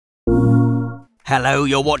Hello,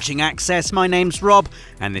 you're watching Access, my name's Rob,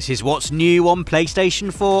 and this is what's new on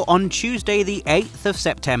PlayStation 4 on Tuesday the 8th of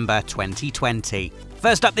September 2020.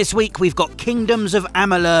 First up this week, we've got Kingdoms of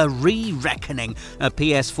Amalaur Re-Reckoning, a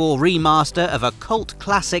PS4 remaster of a cult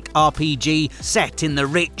classic RPG set in the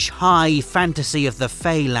rich, high fantasy of the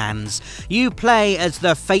Feylands. You play as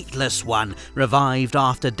the Fateless One, revived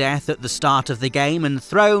after death at the start of the game and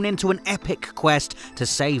thrown into an epic quest to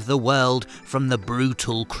save the world from the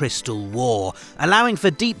brutal Crystal War. Allowing for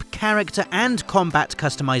deep character and combat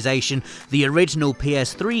customization, the original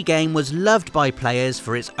PS3 game was loved by players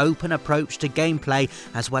for its open approach to gameplay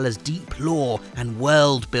as well as deep lore and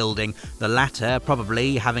world building, the latter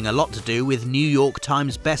probably having a lot to do with New York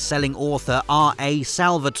Times best-selling author R.A.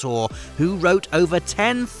 Salvatore, who wrote over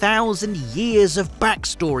 10,000 years of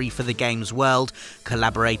backstory for the game's world,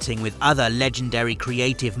 collaborating with other legendary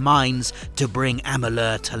creative minds to bring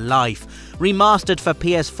Amalaur to life. Remastered for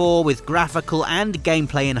PS4 with graphical and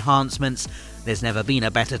gameplay enhancements, there's never been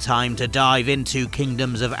a better time to dive into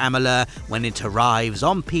Kingdoms of Amalaur when it arrives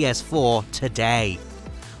on PS4 today.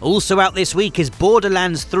 Also out this week is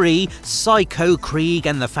Borderlands 3, Psycho Krieg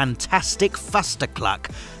and the Fantastic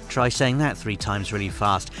Fustercluck. Try saying that 3 times really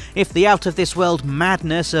fast. If the out-of-this-world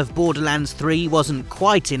madness of Borderlands 3 wasn't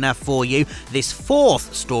quite enough for you, this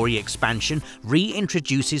 4th story expansion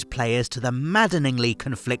reintroduces players to the maddeningly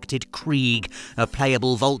conflicted Krieg, a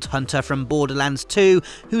playable vault hunter from Borderlands 2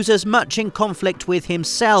 who's as much in conflict with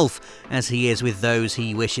himself as he is with those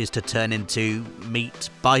he wishes to turn into meat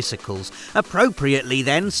bicycles. Appropriately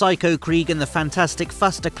then, Psycho Krieg and the Fantastic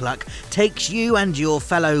Fustercluck takes you and your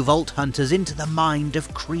fellow vault hunters into the mind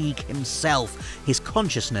of Krieg himself, his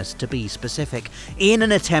consciousness to be specific, in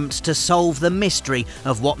an attempt to solve the mystery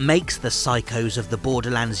of what makes the psychos of the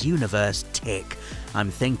Borderlands universe tick. I'm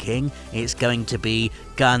thinking it's going to be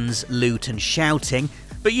guns, loot and shouting,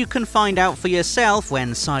 but you can find out for yourself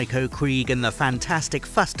when Psycho Krieg and the Fantastic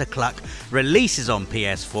Fustercluck releases on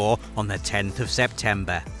PS4 on the 10th of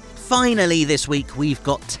September. Finally this week we've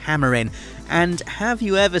got Tamarin, and have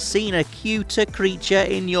you ever seen a cuter creature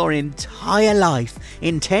in your entire life?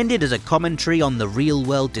 Intended as a commentary on the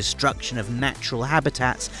real-world destruction of natural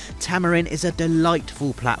habitats, Tamarin is a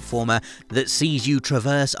delightful platformer that sees you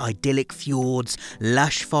traverse idyllic fjords,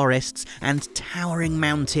 lush forests and towering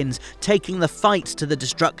mountains, taking the fight to the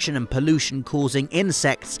destruction and pollution-causing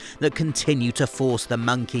insects that continue to force the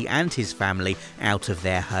monkey and his family out of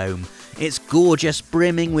their home. It's gorgeous,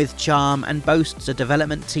 brimming with charm, and boasts a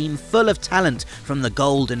development team full of talent from the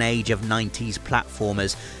golden age of 90s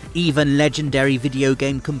platformers. Even legendary video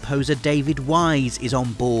game composer David Wise is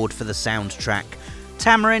on board for the soundtrack.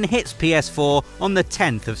 Tamarin hits PS4 on the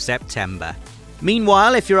 10th of September.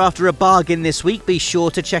 Meanwhile, if you're after a bargain this week, be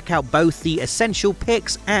sure to check out both the Essential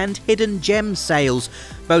Picks and Hidden Gem sales,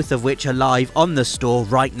 both of which are live on the store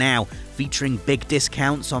right now, featuring big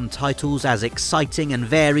discounts on titles as exciting and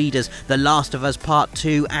varied as The Last of Us Part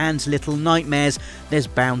 2 and Little Nightmares. There's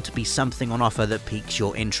bound to be something on offer that piques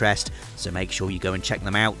your interest, so make sure you go and check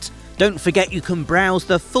them out. Don't forget you can browse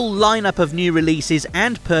the full lineup of new releases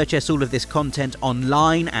and purchase all of this content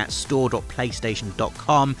online at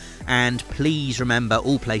store.playstation.com, and please remember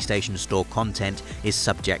all PlayStation Store content is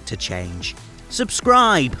subject to change.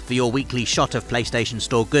 Subscribe for your weekly shot of PlayStation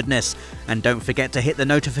Store goodness, and don't forget to hit the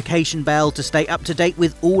notification bell to stay up to date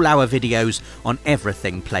with all our videos on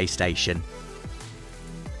everything PlayStation.